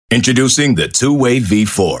Introducing the Two-Way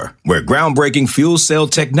V4, where groundbreaking fuel cell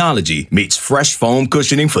technology meets fresh foam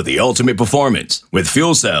cushioning for the ultimate performance. With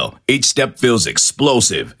Fuel Cell, each step feels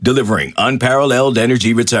explosive, delivering unparalleled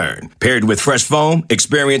energy return. Paired with fresh foam,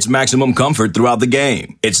 experience maximum comfort throughout the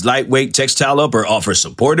game. Its lightweight textile upper offers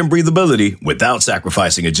support and breathability without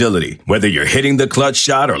sacrificing agility. Whether you're hitting the clutch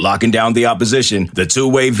shot or locking down the opposition, the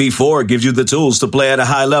Two-Way V4 gives you the tools to play at a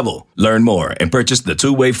high level. Learn more and purchase the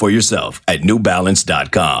Two-Way for yourself at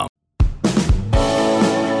newbalance.com.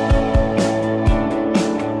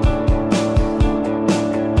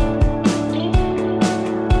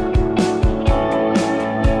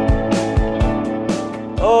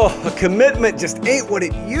 Commitment just ain't what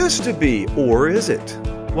it used to be, or is it?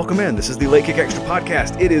 Welcome in. This is the Late Kick Extra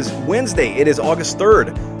Podcast. It is Wednesday. It is August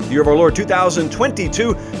 3rd, the year of our Lord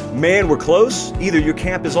 2022. Man, we're close. Either your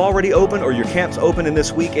camp is already open or your camp's open in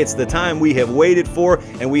this week. It's the time we have waited for,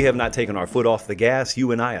 and we have not taken our foot off the gas,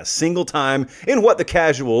 you and I, a single time in what the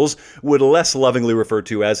casuals would less lovingly refer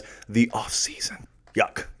to as the off-season.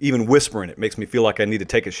 Yuck. Even whispering it makes me feel like I need to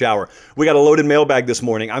take a shower. We got a loaded mailbag this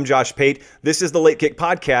morning. I'm Josh Pate. This is the Late Kick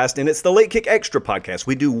Podcast, and it's the Late Kick Extra Podcast.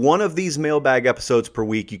 We do one of these mailbag episodes per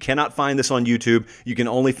week. You cannot find this on YouTube. You can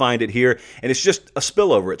only find it here, and it's just a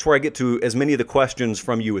spillover. It's where I get to as many of the questions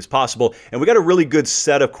from you as possible, and we got a really good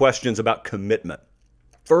set of questions about commitment.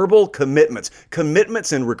 Verbal commitments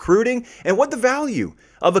in recruiting, and what the value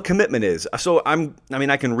of a commitment is. So I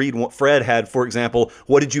can read what Fred had, for example,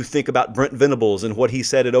 what did you think about Brent Venables and what he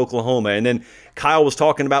said at Oklahoma? And then Kyle was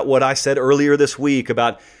talking about what I said earlier this week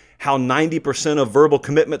about how 90% of verbal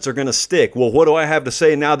commitments are going to stick. Well, what do I have to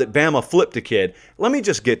say now that Bama flipped a kid? Let me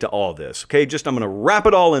just get to all this, okay? I'm going to wrap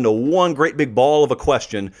it all into one great big ball of a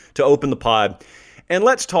question to open the pod. And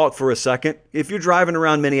let's talk for a second. If you're driving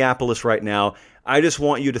around Minneapolis right now, I just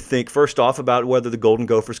want you to think, first off, about whether the Golden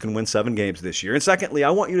Gophers can win 7 games this year. And secondly, I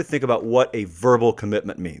want you to think about what a verbal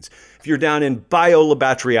commitment means. If you're down in Biola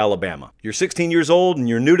Battery, Alabama, you're 16 years old and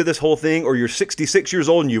you're new to this whole thing, or you're 66 years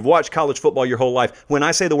old and you've watched college football your whole life, when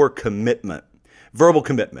I say the word commitment, verbal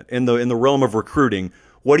commitment in the realm of recruiting,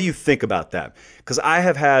 what do you think about that? Because I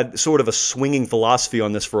have had sort of a swinging philosophy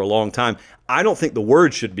on this for a long time. I don't think the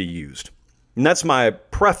word should be used. And that's my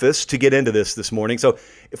preface to get into this morning. So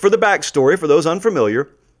for the backstory, for those unfamiliar,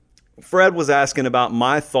 Fred was asking about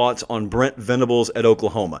my thoughts on Brent Venables at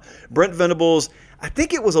Oklahoma. Brent Venables, I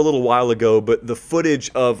think it was a little while ago, but the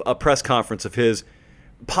footage of a press conference of his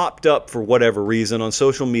popped up for whatever reason on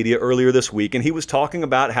social media earlier this week. And he was talking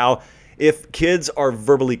about how if kids are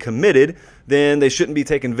verbally committed, then they shouldn't be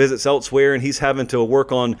taking visits elsewhere, and he's having to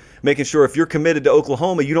work on making sure if you're committed to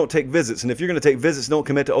Oklahoma, you don't take visits, and if you're going to take visits, don't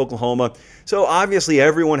commit to Oklahoma. So obviously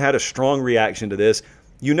everyone had a strong reaction to this.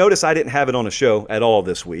 You notice I didn't have it on a show at all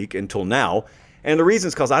this week until now, and the reason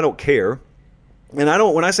is because I don't care.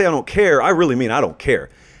 And when I say I don't care, I really mean I don't care.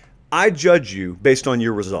 I judge you based on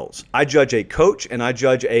your results. I judge a coach, and I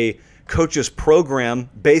judge a coach's program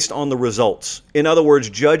based on the results. In other words,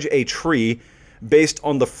 judge a tree based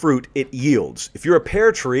on the fruit it yields. If you're a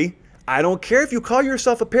pear tree, I don't care if you call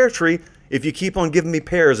yourself a pear tree if you keep on giving me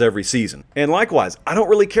pears every season. And likewise, I don't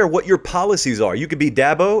really care what your policies are. You could be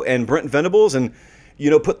Dabo and Brent Venables and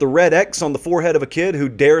put the red X on the forehead of a kid who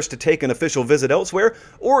dares to take an official visit elsewhere.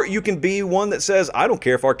 Or you can be one that says, I don't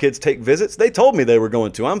care if our kids take visits. They told me they were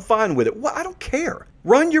going to. I'm fine with it. Well, I don't care.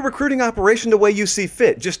 Run your recruiting operation the way you see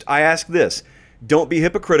fit. I ask this. Don't be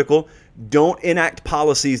hypocritical. Don't enact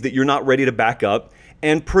policies that you're not ready to back up,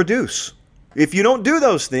 and produce. If you don't do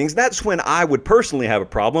those things, that's when I would personally have a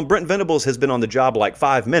problem. Brent Venables has been on the job like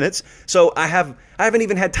 5 minutes, so I haven't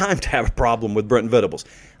even had time to have a problem with Brent Venables.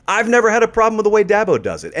 I've never had a problem with the way Dabo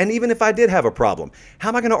does it. And even if I did have a problem, how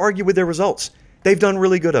am I going to argue with their results? They've done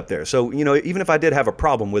really good up there. So, even if I did have a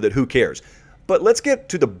problem with it, who cares? But let's get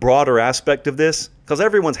to the broader aspect of this, because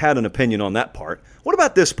everyone's had an opinion on that part. What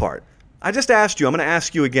about this part? I just asked you, I'm going to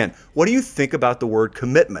ask you again. What do you think about the word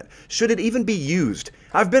commitment? Should it even be used?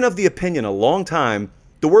 I've been of the opinion a long time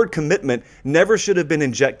the word commitment never should have been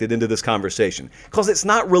injected into this conversation, because it's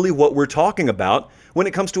not really what we're talking about when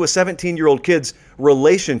it comes to a 17-year-old kid's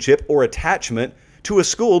relationship or attachment to a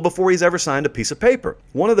school before he's ever signed a piece of paper.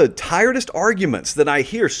 One of the tiredest arguments that I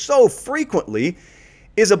hear so frequently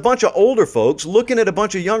is a bunch of older folks looking at a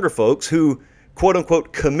bunch of younger folks who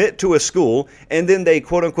quote-unquote commit to a school, and then they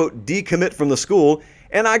quote-unquote decommit from the school,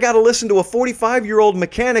 and I got to listen to a 45-year-old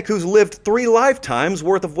mechanic who's lived 3 lifetimes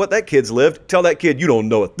worth of what that kid's lived tell that kid, you don't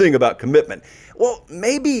know a thing about commitment. Well,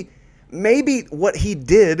 maybe what he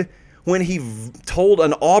did when he told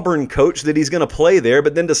an Auburn coach that he's going to play there,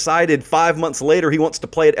 but then decided 5 months later he wants to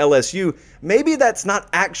play at LSU, maybe that's not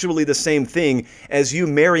actually the same thing as you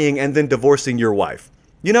marrying and then divorcing your wife.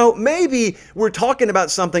 Maybe we're talking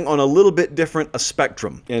about something on a little bit different a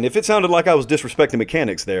spectrum. And if it sounded like I was disrespecting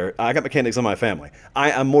mechanics there, I got mechanics in my family.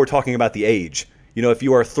 I'm more talking about the age. If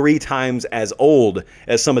you are 3 times as old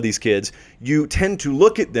as some of these kids, you tend to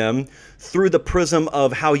look at them through the prism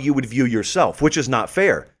of how you would view yourself, which is not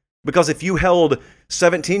fair. Because if you held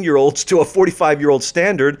 17-year-olds to a 45-year-old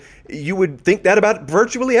standard, you would think that about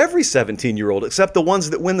virtually every 17-year-old, except the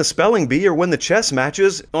ones that win the spelling bee or win the chess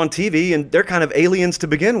matches on TV, and they're kind of aliens to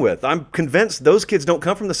begin with. I'm convinced those kids don't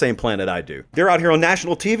come from the same planet I do. They're out here on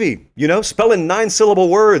national TV, spelling 9-syllable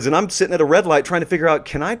words, and I'm sitting at a red light trying to figure out,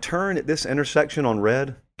 can I turn at this intersection on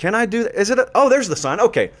red? Can I do that? There's the sign.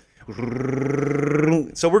 Okay.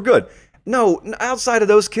 So we're good. No, outside of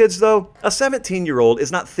those kids, though, a 17-year-old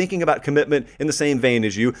is not thinking about commitment in the same vein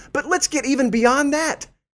as you. But let's get even beyond that.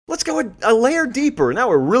 Let's go a layer deeper. Now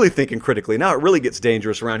we're really thinking critically. Now it really gets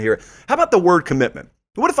dangerous around here. How about the word commitment?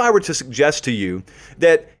 What if I were to suggest to you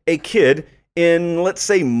that a kid in, let's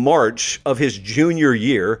say, March of his junior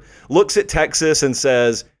year looks at Texas and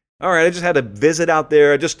says, all right, I just had a visit out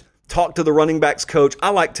there. I just talked to the running backs coach. I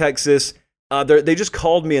like Texas. They just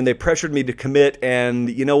called me and they pressured me to commit. And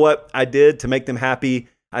you know what I did to make them happy?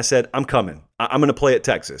 I said, I'm coming. I'm going to play at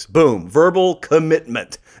Texas. Boom. Verbal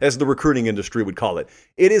commitment, as the recruiting industry would call it.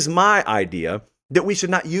 It is my idea that we should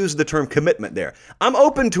not use the term commitment there. I'm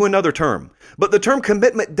open to another term, but the term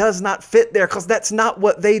commitment does not fit there because that's not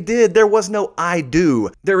what they did. There was no I do.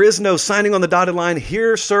 There is no signing on the dotted line.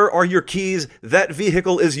 Here, sir, are your keys. That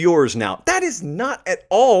vehicle is yours now. That is not at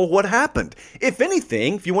all what happened. If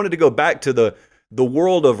anything, if you wanted to go back to the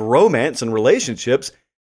world of romance and relationships,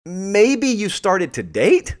 maybe you started to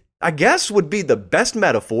date, I guess would be the best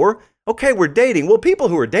metaphor. Okay, we're dating. Well, people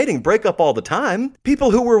who are dating break up all the time. People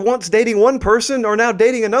who were once dating one person are now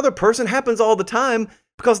dating another person. Happens all the time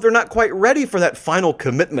because they're not quite ready for that final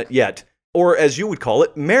commitment yet, or as you would call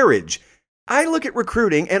it, marriage. I look at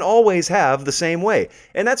recruiting and always have the same way.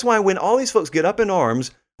 And that's why when all these folks get up in arms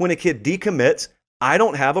when a kid decommits, I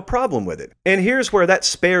don't have a problem with it. And here's where that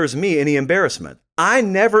spares me any embarrassment. I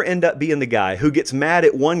never end up being the guy who gets mad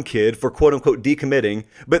at one kid for quote unquote decommitting,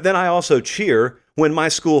 but then I also cheer when my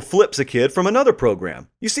school flips a kid from another program.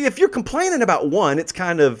 You see, if you're complaining about one, it's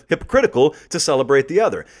kind of hypocritical to celebrate the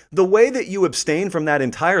other. The way that you abstain from that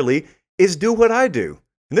entirely is do what I do.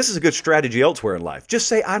 And this is a good strategy elsewhere in life. Just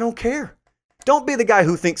say, I don't care. Don't be the guy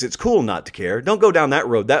who thinks it's cool not to care. Don't go down that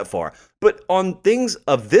road that far. But on things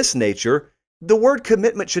of this nature, the word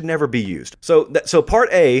commitment should never be used. So part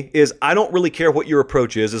A is I don't really care what your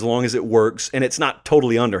approach is as long as it works and it's not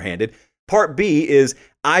totally underhanded. Part B is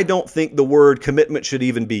I don't think the word commitment should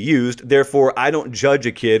even be used. Therefore, I don't judge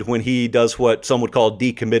a kid when he does what some would call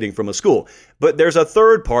decommitting from a school. But there's a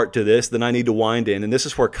third part to this that I need to wind in, and this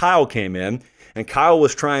is where Kyle came in. And Kyle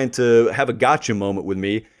was trying to have a gotcha moment with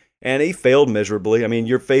me, and he failed miserably. I mean,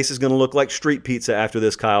 your face is going to look like street pizza after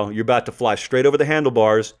this, Kyle. You're about to fly straight over the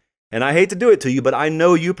handlebars. And I hate to do it to you, but I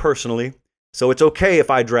know you personally, so it's okay if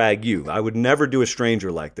I drag you. I would never do a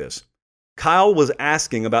stranger like this. Kyle was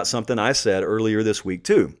asking about something I said earlier this week,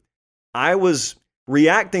 too. I was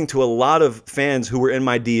reacting to a lot of fans who were in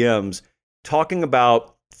my DMs talking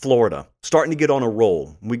about Florida, starting to get on a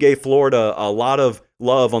roll. We gave Florida a lot of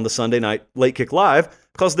love on the Sunday night Late Kick Live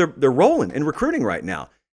because they're rolling in recruiting right now.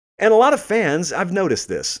 And a lot of fans, I've noticed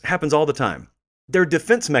this, happens all the time. Their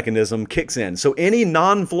defense mechanism kicks in. So any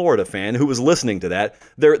non-Florida fan who was listening to that,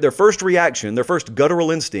 their first reaction, their first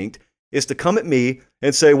guttural instinct is to come at me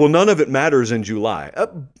and say, well, none of it matters in July.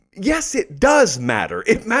 Yes, it does matter.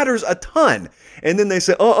 It matters a ton. And then they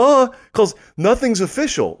say, because nothing's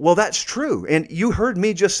official. Well, that's true. And you heard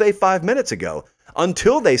me just say 5 minutes ago,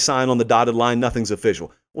 until they sign on the dotted line, nothing's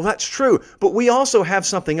official. Well, that's true. But we also have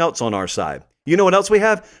something else on our side. You know what else we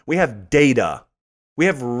have? We have data. We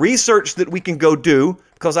have research that we can go do,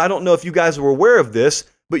 because I don't know if you guys were aware of this,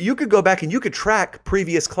 but you could go back and you could track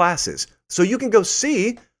previous classes. So you can go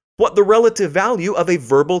see what the relative value of a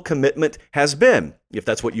verbal commitment has been, if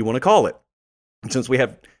that's what you want to call it. And since we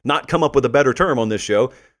have not come up with a better term on this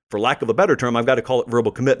show, for lack of a better term, I've got to call it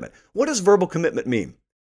verbal commitment. What does verbal commitment mean?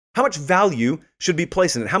 How much value should be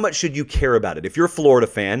placed in it? How much should you care about it? If you're a Florida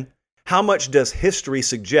fan, how much does history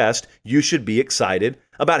suggest you should be excited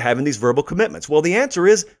about having these verbal commitments? Well, the answer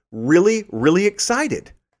is really, really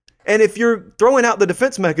excited. And if you're throwing out the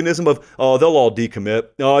defense mechanism of, oh, they'll all decommit,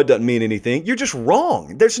 oh, it doesn't mean anything, you're just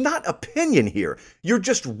wrong. There's not opinion here. You're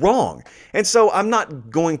just wrong. And so I'm not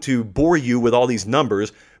going to bore you with all these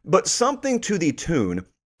numbers, but something to the tune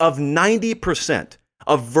of 90%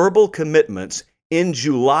 of verbal commitments in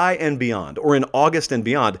July and beyond, or in August and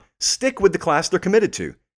beyond, stick with the class they're committed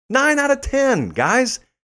to. 9 out of 10, guys.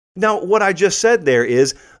 Now, what I just said there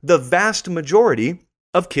is the vast majority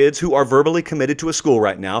of kids who are verbally committed to a school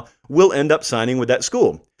right now will end up signing with that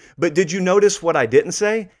school. But did you notice what I didn't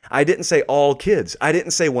say? I didn't say all kids. I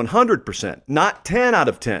didn't say 100%, not 10 out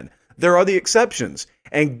of 10. There are the exceptions.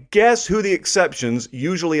 And guess who the exceptions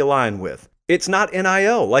usually align with? It's not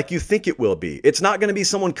NIL like you think it will be. It's not going to be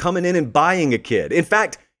someone coming in and buying a kid. In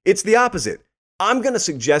fact, it's the opposite. I'm going to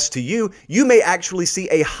suggest to you, you may actually see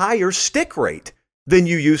a higher stick rate than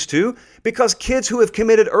you used to, because kids who have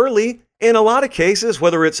committed early, in a lot of cases,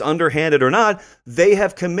 whether it's underhanded or not, they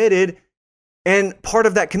have committed, and part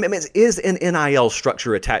of that commitment is an NIL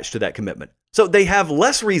structure attached to that commitment. So they have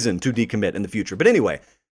less reason to decommit in the future. But anyway,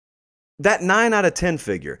 that 9 out of 10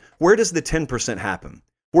 figure, where does the 10% happen?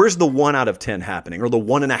 Where's the 1 out of 10 happening? Or the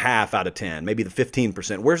 1.5 out of 10, maybe the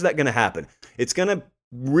 15%? Where's that going to happen? It's going to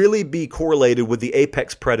really be correlated with the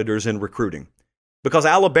apex predators in recruiting. Because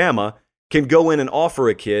Alabama can go in and offer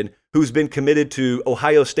a kid who's been committed to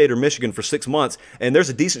Ohio State or Michigan for 6 months, and there's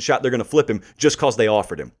a decent shot they're going to flip him just because they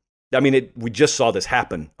offered him. I mean, we just saw this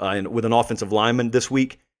happen with an offensive lineman this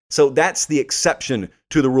week. So that's the exception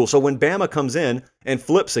to the rule. So when Bama comes in and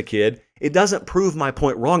flips a kid, it doesn't prove my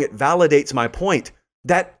point wrong. It validates my point.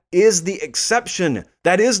 That is the exception.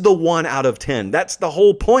 That is the 1 out of 10. That's the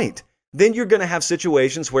whole point. Then you're going to have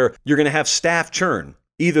situations where you're going to have staff churn.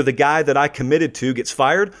 Either the guy that I committed to gets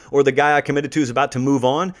fired, or the guy I committed to is about to move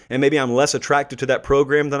on, and maybe I'm less attracted to that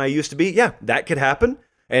program than I used to be. Yeah, that could happen,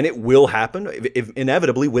 and it will happen. If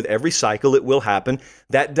inevitably, with every cycle, it will happen.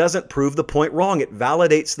 That doesn't prove the point wrong. It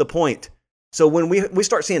validates the point. So when we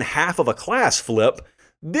start seeing half of a class flip,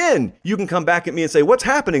 then you can come back at me and say, what's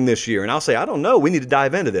happening this year? And I'll say, I don't know. We need to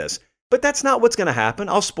dive into this. But that's not what's going to happen.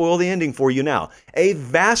 I'll spoil the ending for you now. A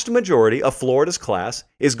vast majority of Florida's class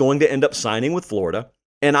is going to end up signing with Florida.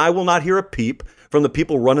 And I will not hear a peep from the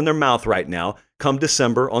people running their mouth right now come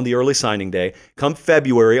December on the early signing day, come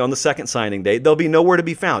February on the second signing day. They'll be nowhere to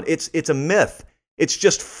be found. It's a myth. It's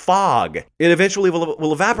just fog. It eventually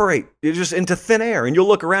will evaporate. It's just into thin air. And you'll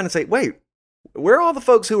look around and say, wait, where are all the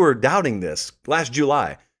folks who were doubting this last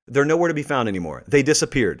July? They're nowhere to be found anymore. They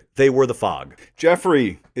disappeared. They were the fog.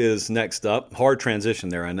 Jeffrey is next up. Hard transition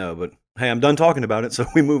there, I know. But hey, I'm done talking about it, so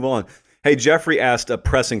we move on. Hey, Jeffrey asked a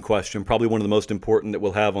pressing question, probably one of the most important that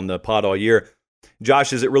we'll have on the pod all year.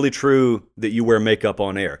 Josh, is it really true that you wear makeup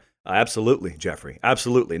on air? Absolutely, Jeffrey.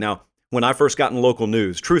 Absolutely. Now, when I first got in local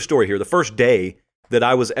news, true story here, the first day that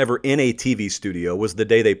I was ever in a TV studio was the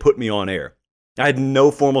day they put me on air. I had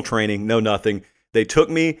no formal training, no nothing. They took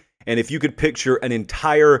me, and if you could picture an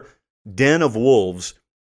entire den of wolves,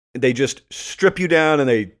 they just strip you down and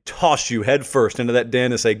they toss you head first into that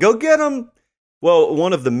den and say, go get them. Well,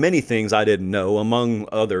 one of the many things I didn't know, among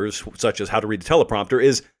others, such as how to read a teleprompter,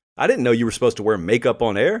 is I didn't know you were supposed to wear makeup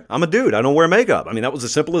on air. I'm a dude. I don't wear makeup. I mean, that was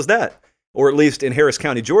as simple as that. Or at least in Harris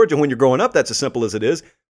County, Georgia, when you're growing up, that's as simple as it is.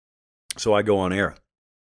 So I go on air.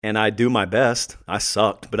 And I do my best. I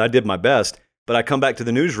sucked, but I did my best. But I come back to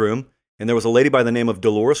the newsroom, and there was a lady by the name of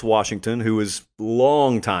Dolores Washington, who was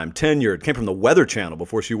long time, tenured, came from the Weather Channel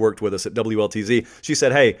before she worked with us at WLTZ. She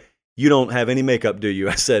said, hey, you don't have any makeup, do you?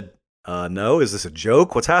 I said, no, is this a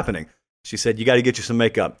joke? What's happening? She said, you got to get you some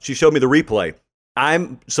makeup. She showed me the replay.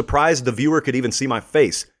 I'm surprised the viewer could even see my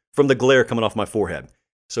face from the glare coming off my forehead.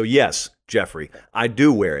 So yes, Jeffrey, I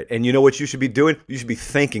do wear it. And you know what you should be doing? You should be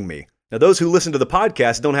thanking me. Now, those who listen to the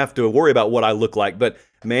podcast don't have to worry about what I look like. But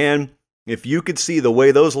man, if you could see the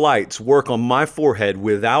way those lights work on my forehead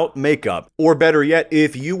without makeup, or better yet,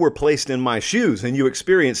 if you were placed in my shoes and you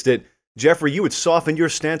experienced it, Jeffrey, you would soften your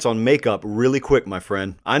stance on makeup really quick, my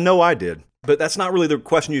friend. I know I did. But that's not really the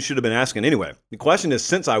question you should have been asking anyway. The question is,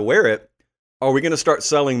 since I wear it, are we going to start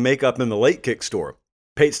selling makeup in the Late Kick store?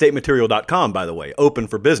 PateStateMaterial.com, by the way, open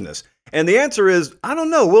for business. And the answer is, I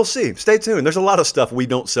don't know. We'll see. Stay tuned. There's a lot of stuff we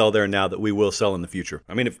don't sell there now that we will sell in the future.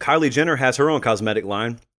 I mean, if Kylie Jenner has her own cosmetic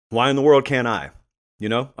line, why in the world can't I? You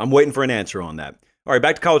know, I'm waiting for an answer on that. All right,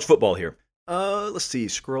 back to college football here. Let's see.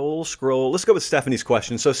 Scroll. Let's go with Stephanie's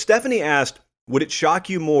question. So Stephanie asked, would it shock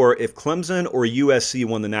you more if Clemson or USC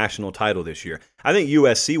won the national title this year? I think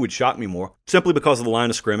USC would shock me more, simply because of the line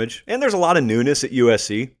of scrimmage. And there's a lot of newness at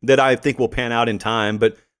USC that I think will pan out in time,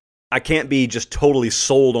 but I can't be just totally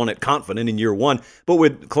sold on it confident in year one. But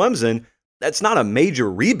with Clemson, that's not a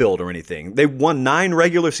major rebuild or anything. They won 9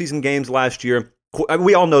 regular season games last year.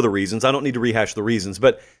 We all know the reasons. I don't need to rehash the reasons.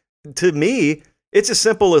 But to me, it's as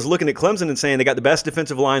simple as looking at Clemson and saying they got the best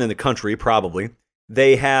defensive line in the country, probably.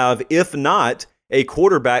 They have, if not a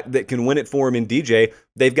quarterback that can win it for him in DJ,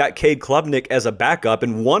 they've got Cade Klubnik as a backup,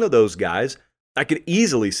 and one of those guys I could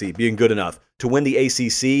easily see being good enough to win the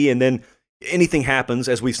ACC. And then anything happens,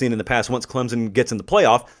 as we've seen in the past, once Clemson gets in the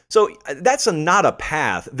playoff. So that's not a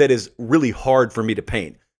path that is really hard for me to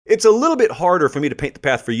paint. It's a little bit harder for me to paint the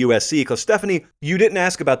path for USC because, Stephanie, you didn't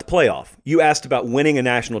ask about the playoff. You asked about winning a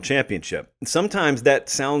national championship. And sometimes that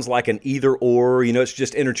sounds like an either or, it's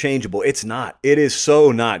just interchangeable. It's not. It is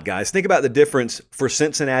so not, guys. Think about the difference for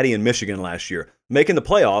Cincinnati and Michigan last year. Making the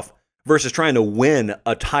playoff versus trying to win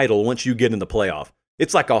a title once you get in the playoff.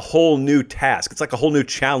 It's like a whole new task. It's like a whole new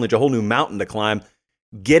challenge, a whole new mountain to climb,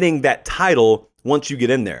 getting that title once you get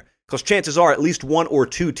in there. Because chances are at least one or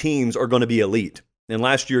two teams are going to be elite. And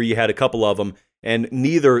last year you had a couple of them, and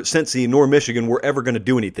neither Cincy nor Michigan were ever going to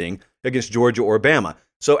do anything against Georgia or Bama.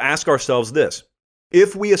 So ask ourselves this.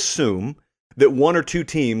 If we assume that one or two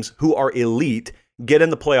teams who are elite get in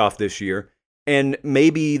the playoff this year, and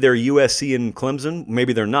maybe they're USC and Clemson,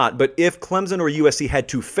 maybe they're not, but if Clemson or USC had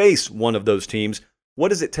to face one of those teams, what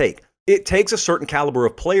does it take? It takes a certain caliber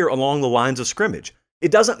of player along the lines of scrimmage.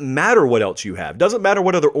 It doesn't matter what else you have. It doesn't matter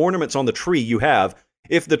what other ornaments on the tree you have.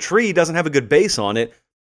 If the tree doesn't have a good base on it,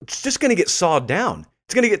 it's just going to get sawed down.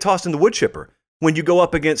 It's going to get tossed in the wood chipper when you go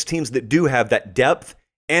up against teams that do have that depth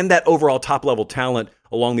and that overall top-level talent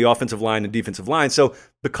along the offensive line and defensive line. So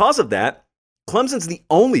because of that, Clemson's the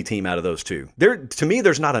only team out of those two. To me,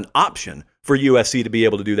 there's not an option for USC to be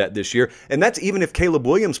able to do that this year. And that's even if Caleb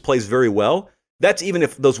Williams plays very well. That's even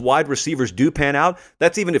if those wide receivers do pan out.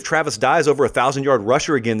 That's even if Travis Dye is over a 1,000-yard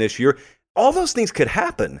rusher again this year. All those things could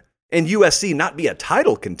happen and USC not be a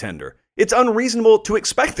title contender. It's unreasonable to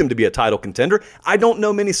expect them to be a title contender. I don't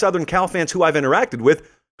know many Southern Cal fans who I've interacted with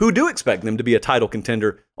who do expect them to be a title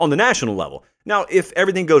contender on the national level. Now, if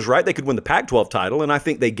everything goes right, they could win the Pac-12 title, and I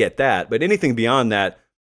think they get that. But anything beyond that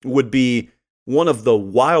would be one of the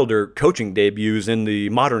wilder coaching debuts in the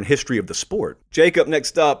modern history of the sport. Jacob,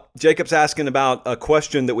 next up. Jacob's asking about a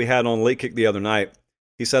question that we had on Late Kick the other night.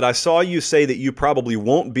 He said, I saw you say that you probably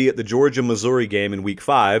won't be at the Georgia-Missouri game in Week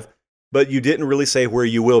 5, but you didn't really say where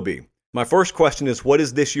you will be. My first question is, what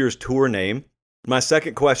is this year's tour name? My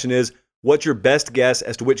second question is, what's your best guess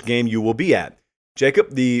as to which game you will be at? Jacob,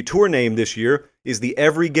 the tour name this year is the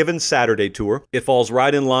Every Given Saturday Tour. It falls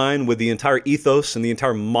right in line with the entire ethos and the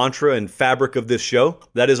entire mantra and fabric of this show.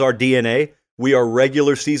 That is our DNA. We are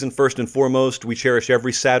regular season first and foremost. We cherish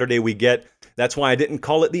every Saturday we get. That's why I didn't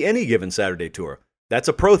call it the Any Given Saturday Tour. That's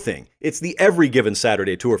a pro thing. It's the Every Given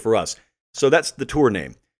Saturday Tour for us. So that's the tour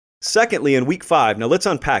name. Secondly, in Week 5, now let's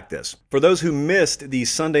unpack this. For those who missed the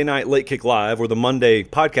Sunday night Late Kick Live or the Monday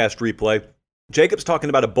podcast replay, Jacob's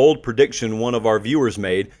talking about a bold prediction one of our viewers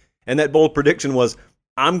made, and that bold prediction was,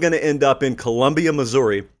 I'm going to end up in Columbia,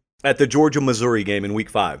 Missouri at the Georgia-Missouri game in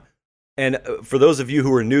Week 5. And for those of you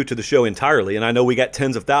who are new to the show entirely, and I know we got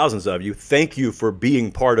tens of thousands of you, thank you for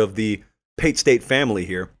being part of the Pate State family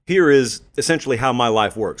here. Here is essentially how my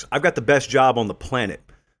life works. I've got the best job on the planet.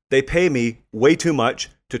 They pay me way too much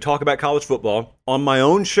to talk about college football on my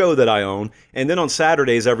own show that I own, and then on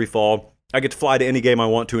Saturdays every fall, I get to fly to any game I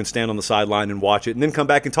want to and stand on the sideline and watch it, and then come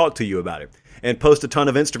back and talk to you about it, and post a ton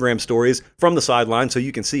of Instagram stories from the sideline so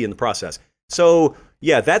you can see in the process. So,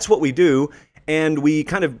 yeah, that's what we do, and we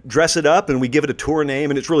kind of dress it up, and we give it a tour name,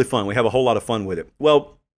 and it's really fun. We have a whole lot of fun with it.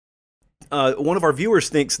 Well, one of our viewers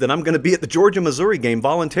thinks that I'm going to be at the Georgia-Missouri game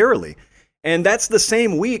voluntarily, and that's the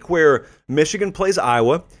same week where Michigan plays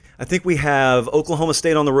Iowa. I think we have Oklahoma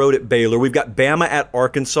State on the road at Baylor. We've got Bama at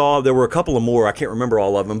Arkansas. There were a couple of more. I can't remember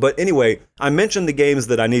all of them. But anyway, I mentioned the games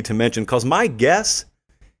that I need to mention because my guess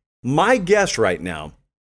right now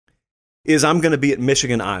is I'm going to be at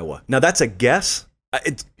Michigan, Iowa. Now, that's a guess.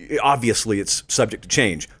 Obviously, it's subject to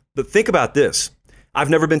change. But think about this.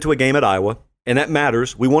 I've never been to a game at Iowa, and that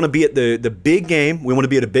matters. We want to be at the big game. We want to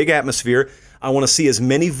be at a big atmosphere. I want to see as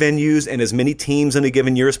many venues and as many teams in a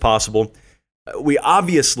given year as possible. We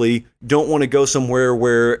obviously don't want to go somewhere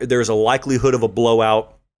where there's a likelihood of a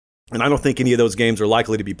blowout, and I don't think any of those games are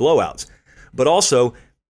likely to be blowouts. But also,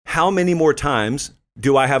 how many more times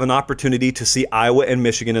do I have an opportunity to see Iowa and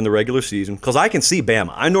Michigan in the regular season? Because I can see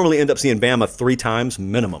Bama. I normally end up seeing Bama 3 times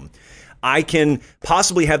minimum. I can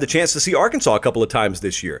possibly have the chance to see Arkansas a couple of times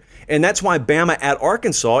this year. And that's why Bama at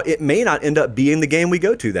Arkansas, it may not end up being the game we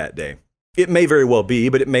go to that day. It may very well be,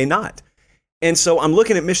 but it may not. And so I'm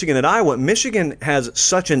looking at Michigan and Iowa. Michigan has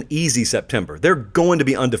such an easy September. They're going to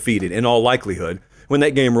be undefeated in all likelihood when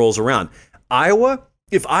that game rolls around. Iowa,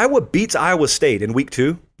 if Iowa beats Iowa State in Week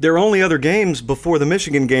 2, their only other games before the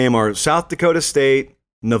Michigan game are South Dakota State,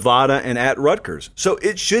 Nevada, and at Rutgers. So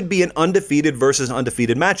it should be an undefeated versus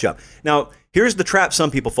undefeated matchup. Now, here's the trap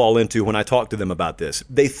some people fall into when I talk to them about this.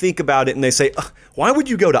 They think about it and they say, why would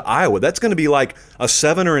you go to Iowa? That's going to be like a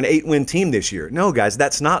 7 or an 8 win team this year. No, guys,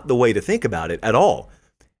 that's not the way to think about it at all.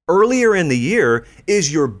 Earlier in the year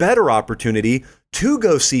is your better opportunity to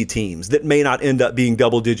go see teams that may not end up being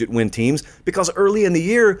double-digit win teams, because early in the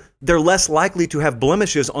year, they're less likely to have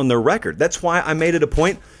blemishes on their record. That's why I made it a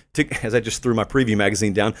point to, as I just threw my preview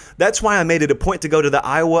magazine down, that's why I made it a point to go to the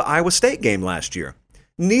Iowa State game last year.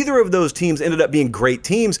 Neither of those teams ended up being great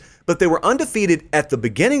teams, but they were undefeated at the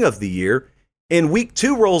beginning of the year. And week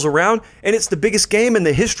 2 rolls around, and it's the biggest game in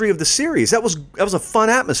the history of the series. That was a fun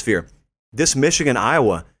atmosphere. This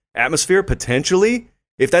Michigan-Iowa atmosphere, potentially,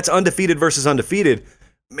 if that's undefeated versus undefeated,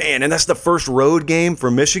 man, and that's the first road game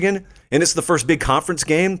for Michigan, and it's the first big conference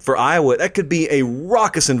game for Iowa, that could be a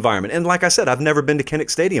raucous environment. And like I said, I've never been to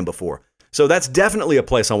Kinnick Stadium before. So that's definitely a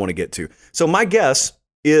place I want to get to. So my guess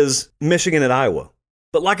is Michigan at Iowa.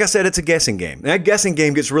 But like I said, it's a guessing game. And that guessing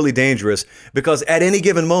game gets really dangerous because at any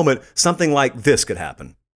given moment, something like this could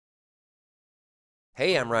happen.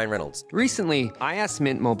 Hey, I'm Ryan Reynolds. Recently, I asked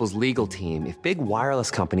Mint Mobile's legal team if big wireless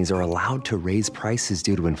companies are allowed to raise prices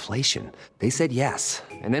due to inflation. They said yes.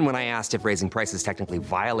 And then when I asked if raising prices technically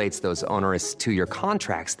violates those onerous 2-year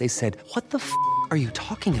contracts, they said, "What the f*** are you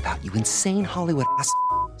talking about, you insane Hollywood ass?"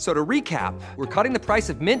 So to recap, we're cutting the price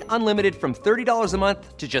of Mint Unlimited from $30 a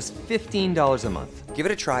month to just $15 a month. Give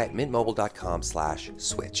it a try at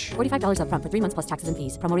mintmobile.com/switch. $45 up front for 3 months plus taxes and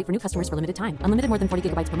fees. Promo rate for new customers for limited time. Unlimited more than 40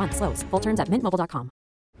 gigabytes per month. Slows full terms at mintmobile.com.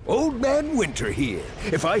 Old Man Winter here.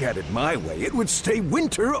 If I had it my way, it would stay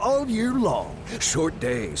winter all year long. Short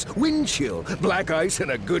days, wind chill, black ice, and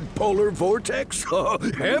a good polar vortex. Oh,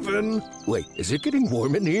 heaven. Wait, is it getting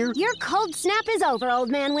warm in here? Your cold snap is over, Old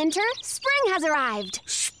Man Winter. Spring has arrived.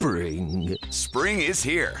 Spring. Spring is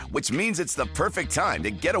here, which means it's the perfect time to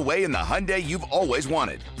get away in the Hyundai you've always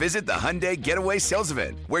wanted. Visit the Hyundai Getaway Sales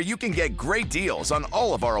Event, where you can get great deals on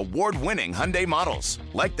all of our award-winning Hyundai models,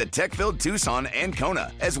 like the tech-filled Tucson and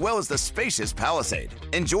Kona, as well as the spacious Palisade.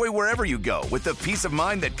 Enjoy wherever you go with the peace of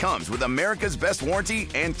mind that comes with America's best warranty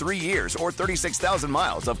and 3 years or 36,000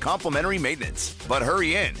 miles of complimentary maintenance. But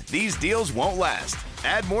hurry in, these deals won't last.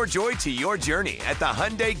 Add more joy to your journey at the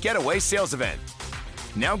Hyundai Getaway Sales Event.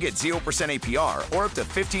 Now get 0% APR or up to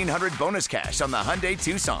 $1,500 bonus cash on the Hyundai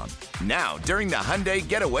Tucson. Now, during the Hyundai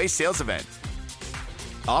Getaway Sales Event.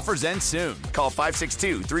 Offers end soon. Call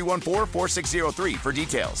 562-314-4603 for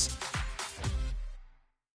details.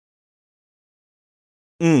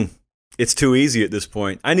 It's too easy at this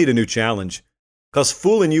point. I need a new challenge. Because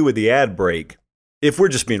fooling you with the ad break, if we're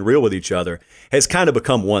just being real with each other, has kind of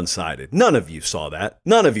become one-sided. None of you saw that.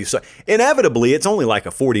 None of you saw. Inevitably, it's only like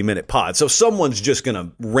a 40-minute pod, so someone's just going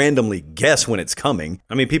to randomly guess when it's coming.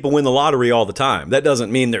 I mean, people win the lottery all the time. That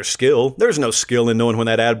doesn't mean there's skill. There's no skill in knowing when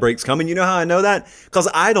that ad break's coming. You know how I know that? Because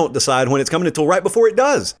I don't decide when it's coming until right before it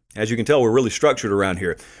does. As you can tell, we're really structured around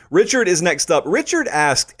here. Richard is next up. Richard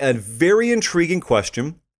asked a very intriguing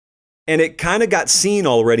question, and it kind of got seen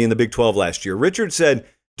already in the Big 12 last year. Richard said,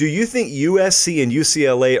 do you think USC and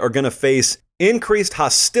UCLA are going to face increased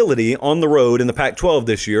hostility on the road in the Pac-12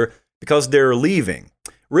 this year because they're leaving?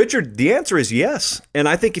 Richard, the answer is yes. And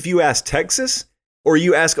I think if you ask Texas or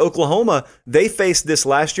you ask Oklahoma, they faced this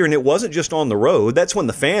last year, and it wasn't just on the road. That's when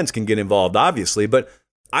the fans can get involved, obviously. But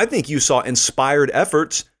I think you saw inspired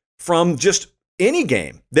efforts from just any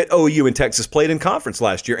game that OU and Texas played in conference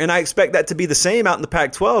last year. And I expect that to be the same out in the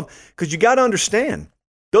Pac-12, because you got to understand,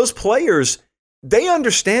 those players, they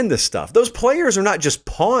understand this stuff. Those players are not just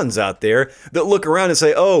pawns out there that look around and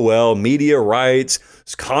say, oh, well, media rights,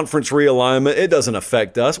 conference realignment, it doesn't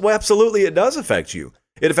affect us. Well, absolutely, it does affect you.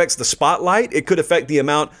 It affects the spotlight. It could affect the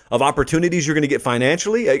amount of opportunities you're going to get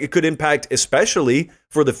financially. It could impact, especially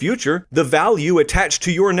for the future, the value attached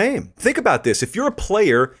to your name. Think about this. If you're a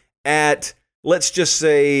player at, let's just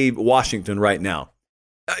say, Washington right now,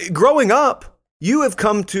 growing up, you have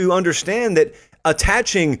come to understand that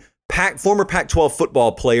attaching former Pac-12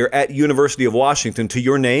 football player at University of Washington to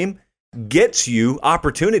your name gets you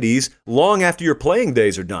opportunities long after your playing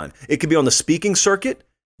days are done. It could be on the speaking circuit.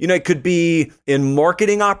 You know, it could be in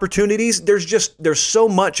marketing opportunities. There's so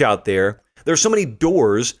much out there. There's so many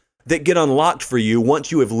doors that get unlocked for you once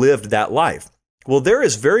you have lived that life. Well, there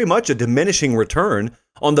is very much a diminishing return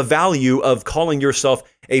on the value of calling yourself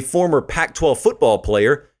a former Pac-12 football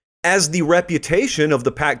player, as the reputation of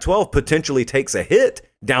the Pac-12 potentially takes a hit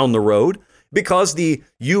down the road because the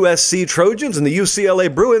USC Trojans and the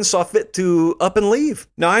UCLA Bruins saw fit to up and leave.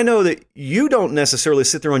 Now, I know that you don't necessarily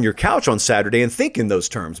sit there on your couch on Saturday and think in those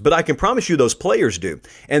terms, but I can promise you those players do.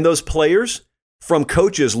 And those players, from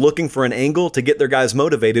coaches looking for an angle to get their guys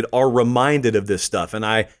motivated, are reminded of this stuff. And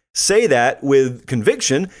I say that with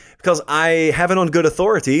conviction because I have it on good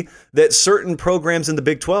authority that certain programs in the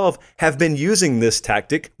Big 12 have been using this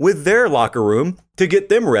tactic with their locker room to get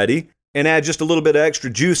them ready and add just a little bit of extra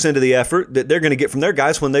juice into the effort that they're going to get from their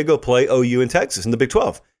guys when they go play OU in Texas in the Big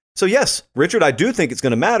 12. So yes, Richard, I do think it's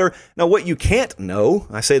going to matter. Now, what you can't know,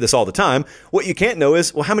 I say this all the time, what you can't know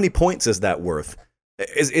is, well, how many points is that worth?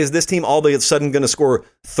 Is this team all of a sudden going to score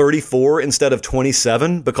 34 instead of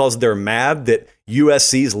 27 because they're mad that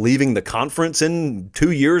USC is leaving the conference in 2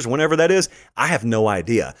 years, whenever that is? I have no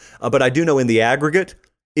idea. But I do know in the aggregate,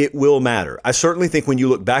 it will matter. I certainly think when you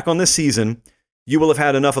look back on this season, you will have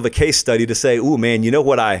had enough of a case study to say, "Ooh, man, you know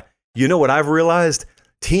what I've realized?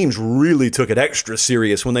 Teams really took it extra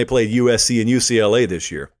serious when they played USC and UCLA this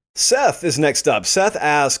year." Seth is next up. Seth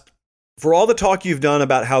asked, for all the talk you've done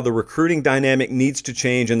about how the recruiting dynamic needs to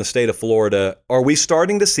change in the state of Florida, are we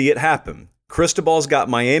starting to see it happen? Cristobal's got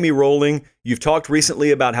Miami rolling. You've talked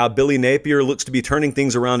recently about how Billy Napier looks to be turning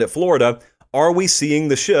things around at Florida. Are we seeing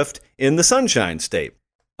the shift in the Sunshine State?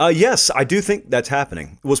 Yes, I do think that's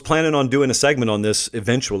happening. Was planning on doing a segment on this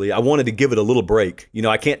eventually. I wanted to give it a little break.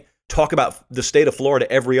 I can't talk about the state of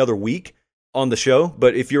Florida every other week on the show,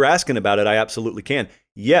 but if you're asking about it, I absolutely can.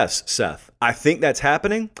 Yes, Seth, I think that's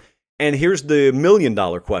happening. And here's the $1 million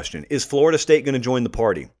question. Is Florida State going to join the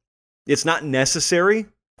party? It's not necessary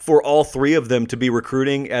for all three of them to be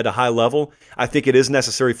recruiting at a high level. I think it is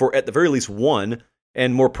necessary for at the very least one,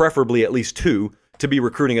 and more preferably at least two, to be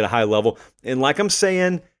recruiting at a high level. And like I'm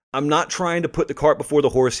saying, I'm not trying to put the cart before the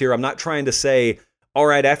horse here. I'm not trying to say, all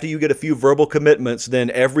right, after you get a few verbal commitments, then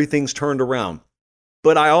everything's turned around.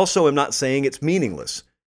 But I also am not saying it's meaningless.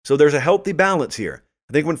 So there's a healthy balance here.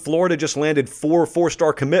 I think when Florida just landed 4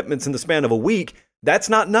 4-star commitments in the span of a week, that's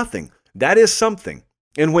not nothing. That is something.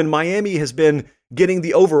 And when Miami has been getting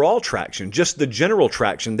the overall traction, just the general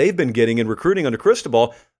traction they've been getting in recruiting under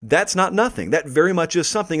Cristobal, that's not nothing. That very much is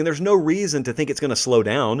something. And there's no reason to think it's going to slow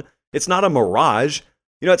down. It's not a mirage.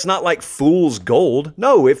 It's not like fool's gold.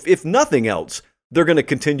 No, if nothing else, they're going to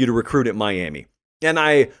continue to recruit at Miami. And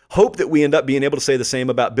I hope that we end up being able to say the same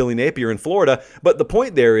about Billy Napier in Florida. But the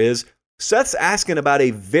point there is, Seth's asking about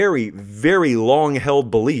a very, very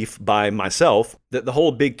long-held belief by myself that the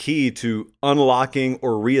whole big key to unlocking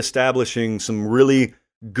or reestablishing some really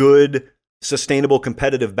good, sustainable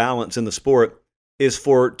competitive balance in the sport is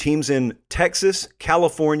for teams in Texas,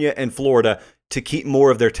 California, and Florida to keep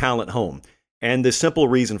more of their talent home. And the simple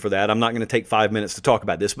reason for that, I'm not going to take 5 minutes to talk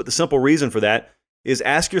about this, but the simple reason for that is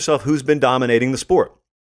ask yourself who's been dominating the sport.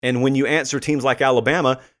 And when you answer teams like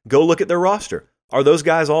Alabama, go look at their roster. Are those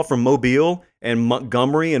guys all from Mobile and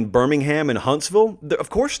Montgomery and Birmingham and Huntsville? Of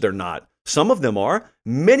course they're not. Some of them are.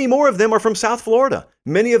 Many more of them are from South Florida.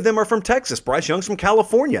 Many of them are from Texas. Bryce Young's from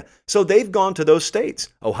California. So they've gone to those states.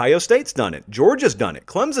 Ohio State's done it. Georgia's done it.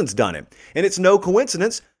 Clemson's done it. And it's no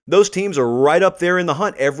coincidence. Those teams are right up there in the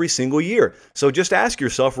hunt every single year. So just ask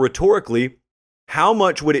yourself rhetorically, how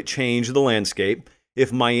much would it change the landscape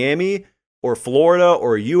if Miami or Florida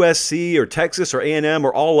or USC or Texas or A&M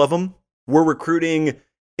or all of them were recruiting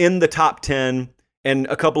in the top 10 and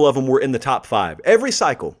a couple of them were in the top 5 every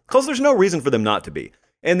cycle? Because there's no reason for them not to be.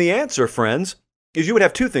 And the answer, friends, is you would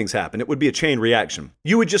have two things happen. It would be a chain reaction.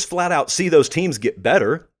 You would just flat out see those teams get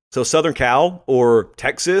better. So Southern Cal or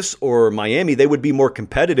Texas or Miami, they would be more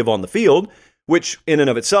competitive on the field, which in and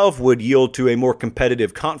of itself would yield to a more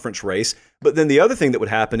competitive conference race. But then the other thing that would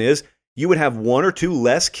happen is you would have 1 or 2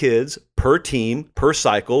 less kids per team, per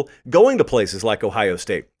cycle, going to places like Ohio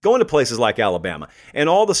State, going to places like Alabama. And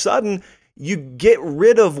all of a sudden, you get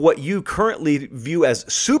rid of what you currently view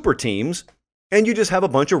as super teams, and you just have a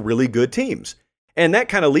bunch of really good teams. And that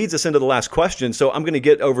kind of leads us into the last question. So I'm going to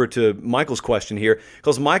get over to Michael's question here,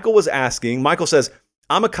 because Michael was asking, Michael says,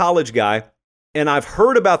 I'm a college guy, and I've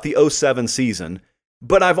heard about the 07 season,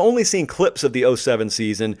 but I've only seen clips of the 07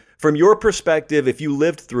 season. From your perspective, if you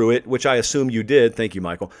lived through it, which I assume you did, thank you,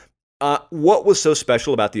 Michael, what was so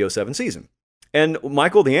special about the 07 season? And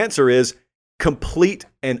Michael, the answer is complete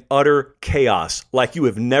and utter chaos like you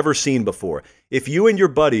have never seen before. If you and your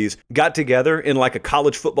buddies got together in like a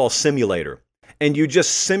college football simulator and you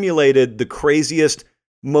just simulated the craziest,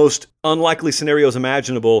 most unlikely scenarios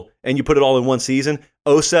imaginable, and you put it all in one season,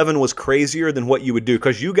 07 was crazier than what you would do.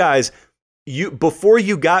 Because you guys, before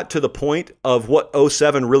you got to the point of what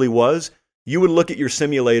 07 really was, you would look at your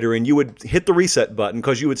simulator and you would hit the reset button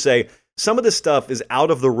because you would say, some of this stuff is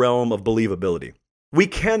out of the realm of believability. We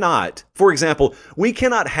cannot, for example, we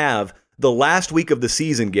cannot have the last week of the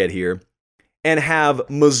season get here and have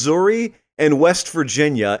Missouri and West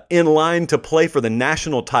Virginia in line to play for the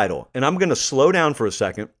national title. And I'm going to slow down for a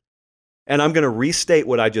second, and I'm going to restate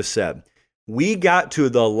what I just said. We got to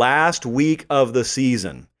the last week of the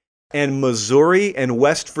season, and Missouri and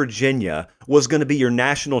West Virginia was going to be your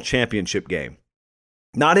national championship game.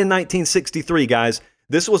 Not in 1963, guys.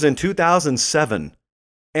 This was in 2007.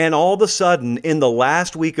 And all of a sudden, in the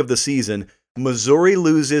last week of the season, Missouri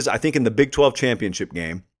loses, I think, in the Big 12 championship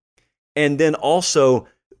game. And then also,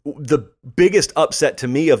 the biggest upset to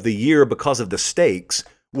me of the year because of the stakes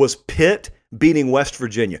was Pitt beating West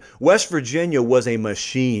Virginia. West Virginia was a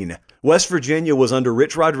machine. West Virginia was under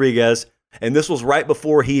Rich Rodriguez, and this was right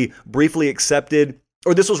before he briefly accepted,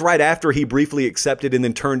 or this was right after he briefly accepted and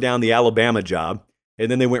then turned down the Alabama job. And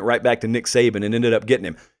then they went right back to Nick Saban and ended up getting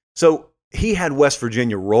him. So he had West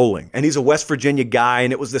Virginia rolling, and he's a West Virginia guy,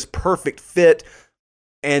 and it was this perfect fit.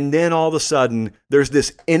 And then all of a sudden, there's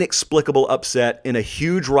this inexplicable upset in a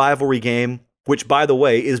huge rivalry game, which, by the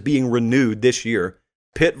way, is being renewed this year.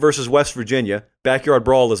 Pitt versus West Virginia. Backyard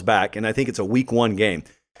Brawl is back, and I think it's a week 1 game.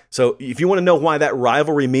 So if you want to know why that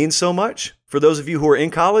rivalry means so much, for those of you who are in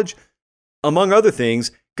college, among other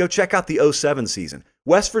things, go check out the 2007 season.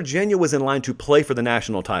 West Virginia was in line to play for the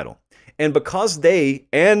national title. And because they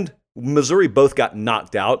and Missouri both got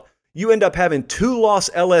knocked out, you end up having 2-loss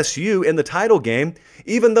LSU in the title game,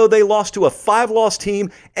 even though they lost to a 5-loss team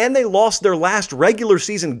and they lost their last regular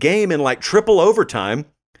season game in like triple overtime.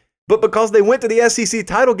 But because they went to the SEC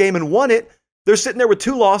title game and won it, they're sitting there with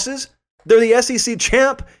 2 losses. They're the SEC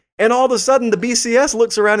champ. And all of a sudden, the BCS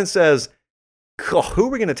looks around and says, who are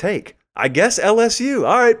we going to take? I guess LSU.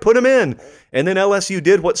 All right, put them in. And then LSU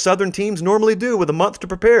did what Southern teams normally do with a month to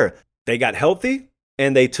prepare. They got healthy.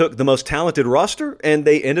 And they took the most talented roster, and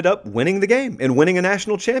they ended up winning the game and winning a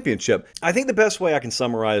national championship. I think the best way I can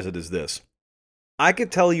summarize it is this. I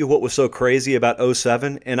could tell you what was so crazy about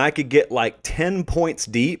 2007, and I could get like 10 points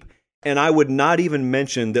deep, and I would not even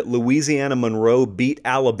mention that Louisiana Monroe beat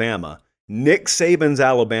Alabama, Nick Saban's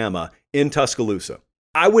Alabama, in Tuscaloosa.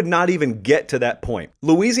 I would not even get to that point.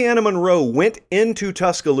 Louisiana Monroe went into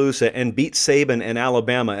Tuscaloosa and beat Saban and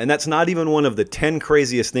Alabama, and that's not even one of the 10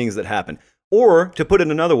 craziest things that happened. Or, to put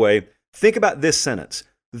it another way, think about this sentence.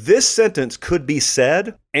 This sentence could be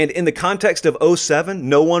said, and in the context of 2007,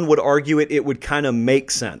 no one would argue it. It would kind of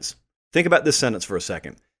make sense. Think about this sentence for a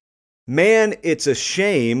second. Man, it's a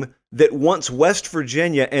shame that once West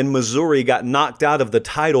Virginia and Missouri got knocked out of the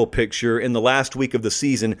title picture in the last week of the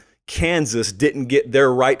season, Kansas didn't get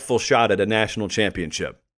their rightful shot at a national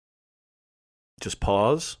championship. Just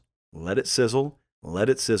pause, let it sizzle, let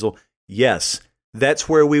it sizzle. Yes, that's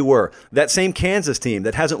where we were. That same Kansas team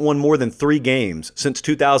that hasn't won more than 3 games since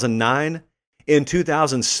 2009, in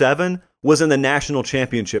 2007, was in the national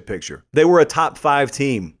championship picture. They were a top 5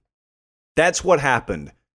 team. That's what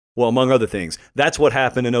happened. Well, among other things, that's what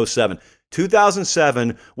happened in 2007.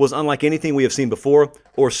 2007 was unlike anything we have seen before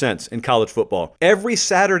or since in college football. Every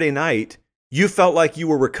Saturday night, you felt like you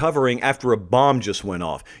were recovering after a bomb just went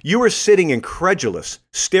off. You were sitting incredulous,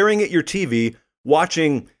 staring at your TV,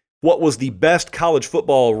 watching what was the best college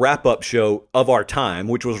football wrap-up show of our time,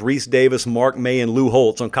 which was Reese Davis, Mark May, and Lou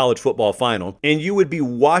Holtz on College Football Final, and you would be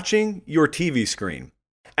watching your TV screen.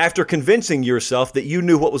 After convincing yourself that you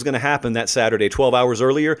knew what was going to happen that Saturday 12 hours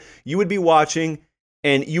earlier, you would be watching,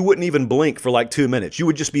 and you wouldn't even blink for like 2 minutes. You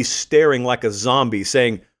would just be staring like a zombie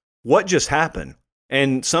saying, what just happened?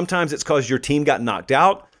 And sometimes it's because your team got knocked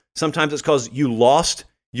out. Sometimes it's because you lost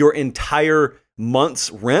your entire month's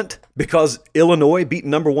rent because Illinois beat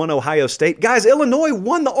number 1 Ohio State. Guys, Illinois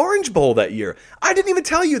won the Orange Bowl that year. I didn't even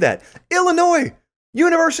tell you that. Illinois,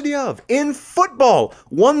 University of, in football,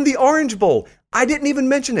 won the Orange Bowl. I didn't even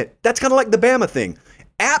mention it. That's kind of like the Bama thing.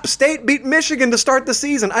 App State beat Michigan to start the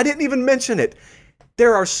season. I didn't even mention it.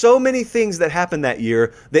 There are so many things that happened that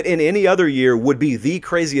year that in any other year would be the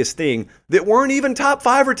craziest thing that weren't even top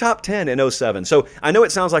 5 or top 10 in 2007. So I know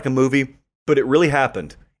it sounds like a movie, but it really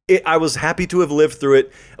happened. I was happy to have lived through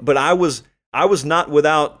it, but I was not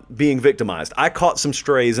without being victimized. I caught some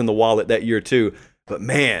strays in the wallet that year too, but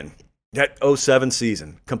man, that 2007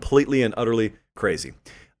 season, completely and utterly crazy.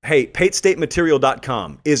 Hey,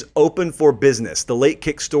 PateStateMaterial.com is open for business. The Late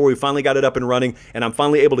Kick store, we finally got it up and running, and I'm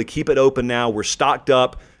finally able to keep it open now. We're stocked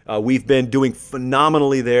up. We've been doing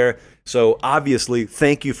phenomenally there. So obviously,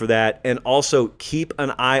 thank you for that. And also keep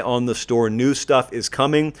an eye on the store. New stuff is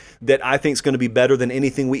coming that I think is going to be better than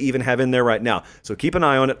anything we even have in there right now. So keep an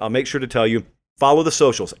eye on it. I'll make sure to tell you. Follow the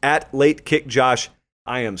socials at Late Kick Josh.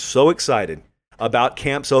 I am so excited about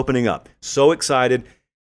camps opening up. So excited.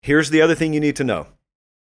 Here's the other thing you need to know.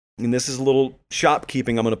 And this is a little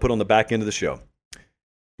shopkeeping I'm going to put on the back end of the show.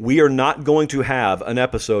 We are not going to have an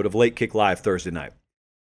episode of Late Kick Live Thursday night.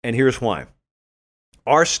 And here's why.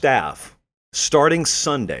 Our staff, starting this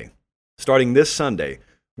Sunday,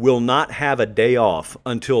 will not have a day off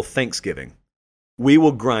until Thanksgiving. We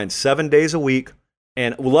will grind 7 days a week,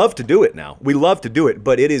 and we love to do it now. We love to do it,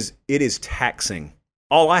 but it is taxing.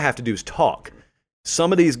 All I have to do is talk.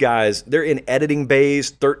 Some of these guys, they're in editing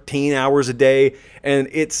bays 13 hours a day, and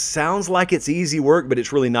it sounds like it's easy work, but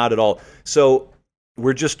it's really not at all. So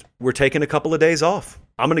we're taking a couple of days off.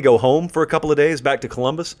 I'm going to go home for a couple of days, back to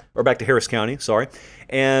Columbus, or back to Harris County, sorry.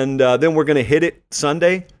 And then we're going to hit it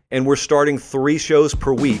Sunday, and we're starting 3 shows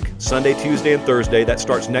per week, Sunday, Tuesday, and Thursday. That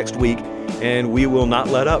starts next week, and we will not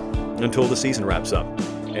let up until the season wraps up.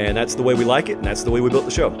 And that's the way we like it, and that's the way we built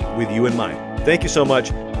the show, with you in mind. Thank you so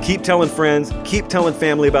much. Keep telling friends, keep telling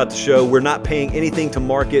family about the show. We're not paying anything to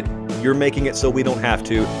market. You're making it so we don't have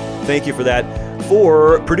to. Thank you for that.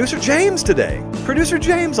 For producer James today, producer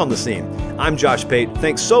James on the scene, I'm Josh Pate.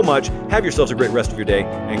 Thanks so much. Have yourselves a great rest of your day,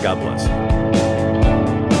 and God bless.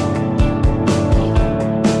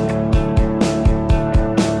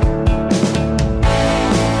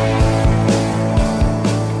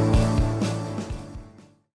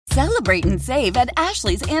 Celebrate and save at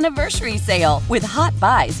Ashley's Anniversary Sale. With Hot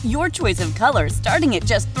Buys, your choice of colors starting at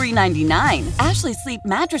just $3.99. Ashley Sleep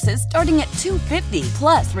mattresses starting at $2.50.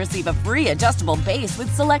 Plus, receive a free adjustable base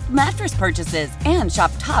with select mattress purchases. And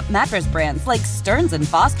shop top mattress brands like Stearns &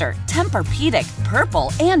 Foster, Tempur-Pedic,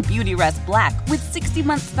 Purple, and Beautyrest Black with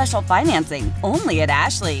 60-month special financing. Only at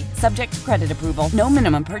Ashley. Subject to credit approval. No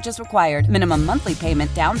minimum purchase required. Minimum monthly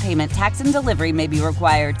payment, down payment, tax, and delivery may be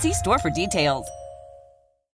required. See store for details.